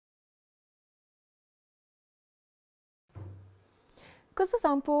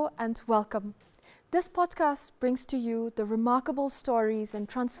Kusasampo and welcome. This podcast brings to you the remarkable stories and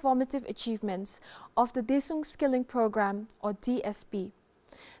transformative achievements of the Desung Skilling Program, or DSP.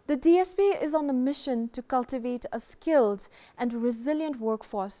 The DSP is on a mission to cultivate a skilled and resilient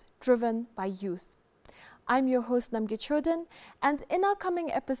workforce driven by youth. I'm your host Namge Chodan, and in our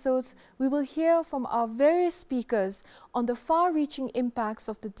coming episodes, we will hear from our various speakers on the far-reaching impacts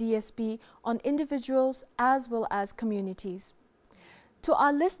of the DSP on individuals as well as communities. To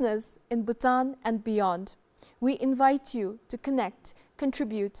our listeners in Bhutan and beyond, we invite you to connect,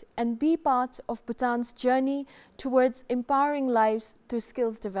 contribute, and be part of Bhutan's journey towards empowering lives through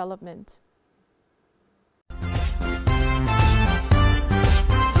skills development.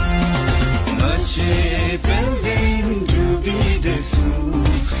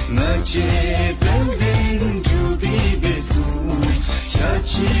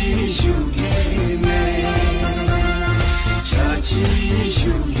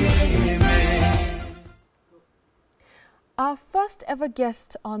 Our first ever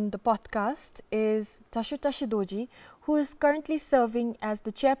guest on the podcast is Dasho Tashi Dorji, who is currently serving as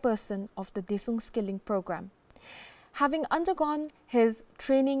the chairperson of the Desung Skilling Program. Having undergone his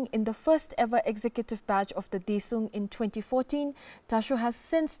training in the first ever executive batch of the Desung in 2014, Dasho has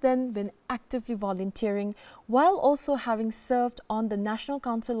since then been actively volunteering while also having served on the National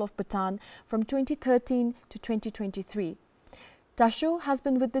Council of Bhutan from 2013 to 2023. Dasho has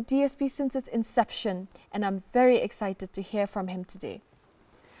been with the DSP since its inception, and I'm very excited to hear from him today.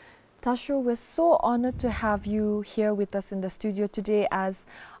 Dasho, we're so honored to have you here with us in the studio today as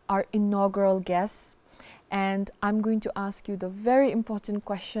our inaugural guest. And I'm going to ask you the very important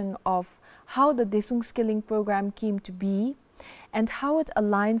question of how the Desung Skilling Program came to be and how it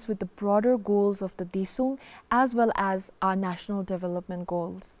aligns with the broader goals of the Desung as well as our national development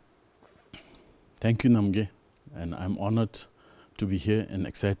goals. Thank you, Namge, and I'm honored to be here and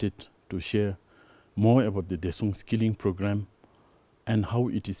excited to share more about the Desung Skilling Program and how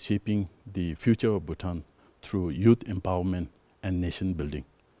it is shaping the future of Bhutan through youth empowerment and nation building.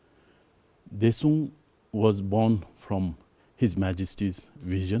 Desung was born from His Majesty's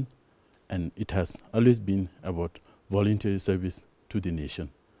vision, and it has always been about voluntary service to the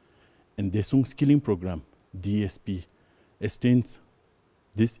nation. And Desung Skilling Program, DSP, extends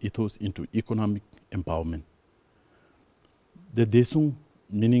this ethos into economic empowerment. The Desung,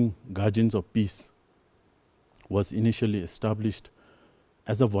 meaning Guardians of Peace, was initially established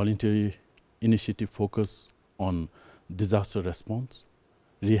as a voluntary initiative focused on disaster response,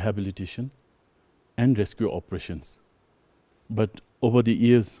 rehabilitation, and rescue operations. But over the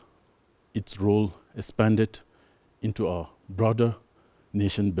years, its role expanded into a broader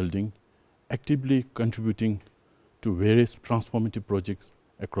nation building, actively contributing to various transformative projects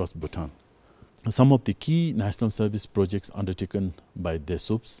across Bhutan. Some of the key national service projects undertaken by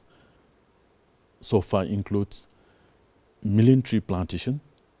DSUPS so far includes million tree plantation,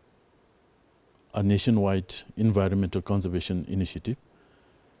 a nationwide environmental conservation initiative,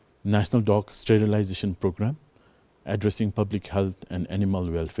 National Dog Sterilization Program, addressing public health and animal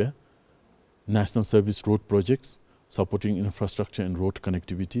welfare, National Service Road projects, supporting infrastructure and road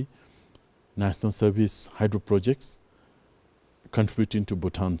connectivity, National Service Hydro projects, contributing to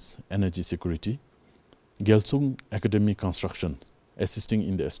Bhutan's energy security, Gyaltsung Academy construction, assisting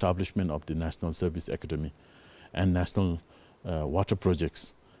in the establishment of the National Service Academy, and national water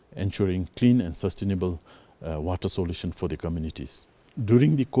projects, ensuring clean and sustainable water solution for the communities.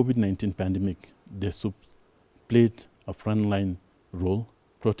 During the COVID-19 pandemic, the SUPS played a frontline role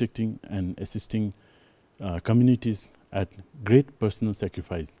protecting and assisting communities at great personal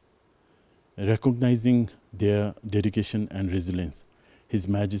sacrifice. Recognizing their dedication and resilience, His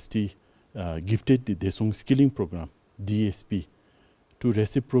Majesty gifted the Desung Skilling Program, DSP, to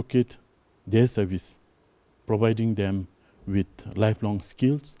reciprocate their service, providing them with lifelong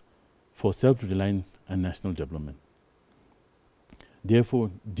skills for self-reliance and national development.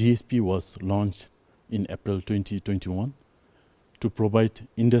 Therefore, DSP was launched in April 2021 to provide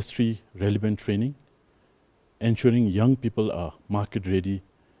industry-relevant training, ensuring young people are market-ready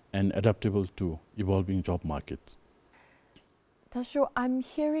and adaptable to evolving job markets. Dasho, I'm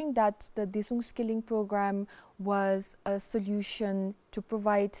hearing that the Desung Skilling Program was a solution to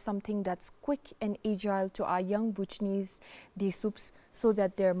provide something that's quick and agile to our young Bhutanese DSUPs so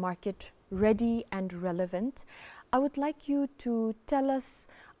that they're market ready and relevant. I would like you to tell us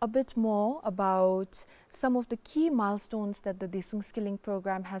a bit more about some of the key milestones that the Desung Skilling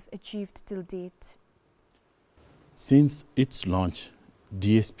Program has achieved till date. Since its launch,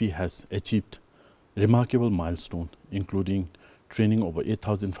 DSP has achieved remarkable milestones, including training over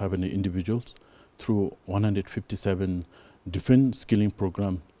 8,500 individuals through 157 different skilling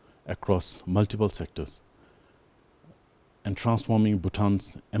programs across multiple sectors and transforming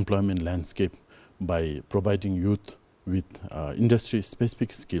Bhutan's employment landscape by providing youth with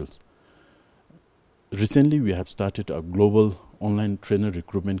industry-specific skills. Recently, we have started a global online trainer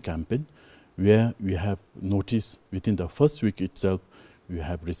recruitment campaign where we have noticed within the first week itself, we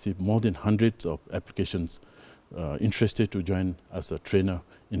have received more than hundreds of applications interested to join as a trainer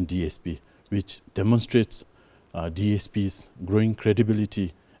in DSP, which demonstrates DSP's growing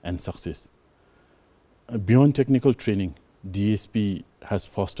credibility and success. Beyond technical training, DSP has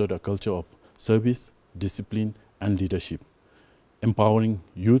fostered a culture of service, discipline, and leadership, empowering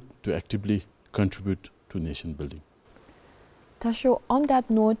youth to actively contribute to nation building. Dasho, on that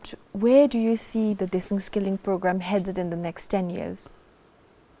note, where do you see the Desung Skilling Program headed in the next 10 years?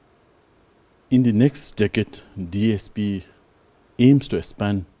 In the next decade, DSP aims to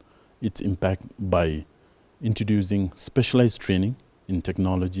expand its impact by introducing specialized training in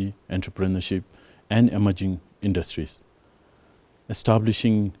technology, entrepreneurship, and emerging industries,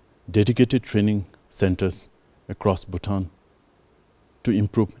 establishing dedicated training centers across Bhutan to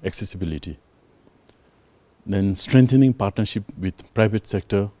improve accessibility, then strengthening partnership with private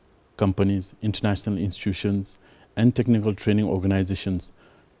sector companies, international institutions, and technical training organizations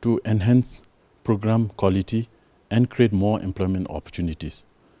to enhance program quality and create more employment opportunities.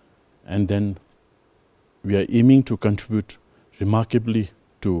 And then we are aiming to contribute remarkably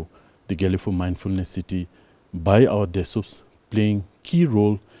to the Gelifu Mindfulness City by our DSUPs playing key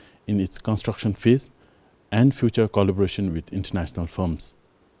role in its construction phase and future collaboration with international firms.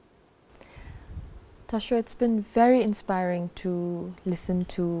 Dasho, it's been very inspiring to listen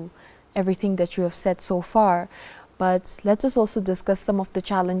to everything that you have said so far. But let us also discuss some of the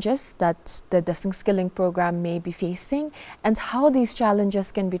challenges that the Desung Skilling Program may be facing and how these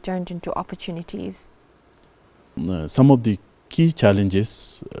challenges can be turned into opportunities. Some of the key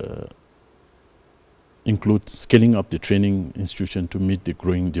challenges include scaling up the training institution to meet the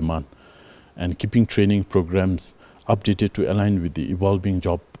growing demand and keeping training programs updated to align with the evolving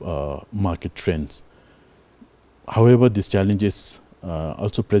job market trends. However, these challenges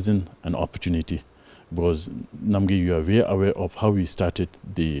also present an opportunity, because Namge, you are very aware of how we started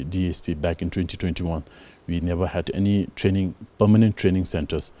the DSP back in 2021. We never had any permanent training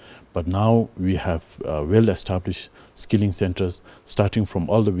centers, but now we have well-established skilling centers starting from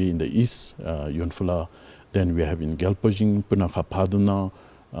all the way in the east, Yonfula, then we have in Gelpojing, Punakha Paduna,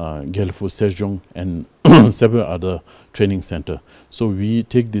 Gelfu Sejong, and several other training centers. So we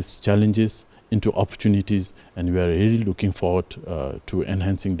take these challenges into opportunities, and we are really looking forward to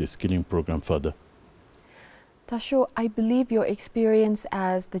enhancing the skilling program further. Dasho, I believe your experience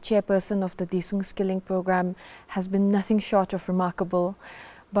as the chairperson of the Desung Skilling Program has been nothing short of remarkable.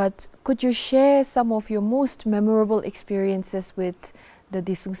 But could you share some of your most memorable experiences with the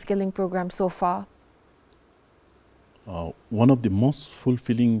Desung Skilling Program so far? One of the most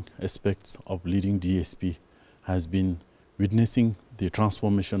fulfilling aspects of leading DSP has been witnessing the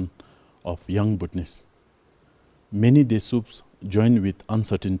transformation of young Bhutanese. Many DSUPs join with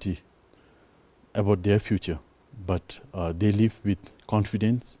uncertainty about their future, but they live with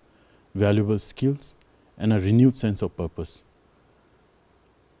confidence, valuable skills, and a renewed sense of purpose.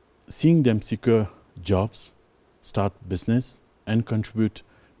 Seeing them secure jobs, start business, and contribute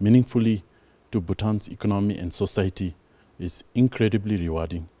meaningfully to Bhutan's economy and society is incredibly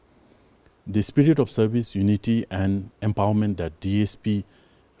rewarding. The spirit of service, unity, and empowerment that DSP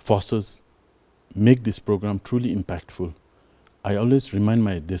fosters make this program truly impactful. I always remind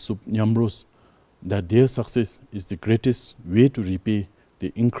my DSUP Nyamros that their success is the greatest way to repay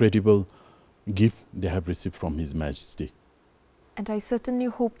the incredible gift they have received from His Majesty. And I certainly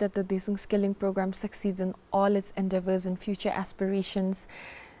hope that the Desung Skilling Program succeeds in all its endeavors and future aspirations.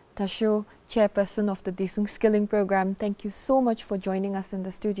 Dasho, Chairperson of the Desung Skilling Program, thank you so much for joining us in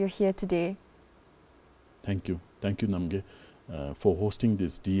the studio here today. Thank you. Thank you, Namge, for hosting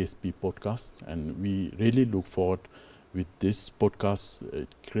this DSP podcast. And we really look forward with this podcast. It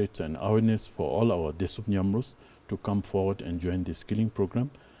creates an awareness for all our DSUP Nyamros to come forward and join the skilling program.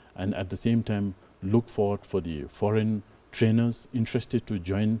 And at the same time, look forward for the foreign trainers interested to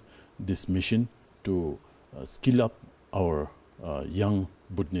join this mission to skill up our young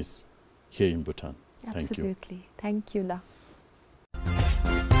Bhutanese here in Bhutan. Absolutely. Thank you, La.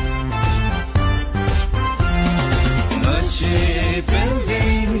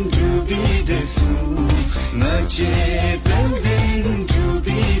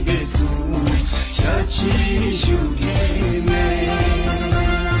 Chachi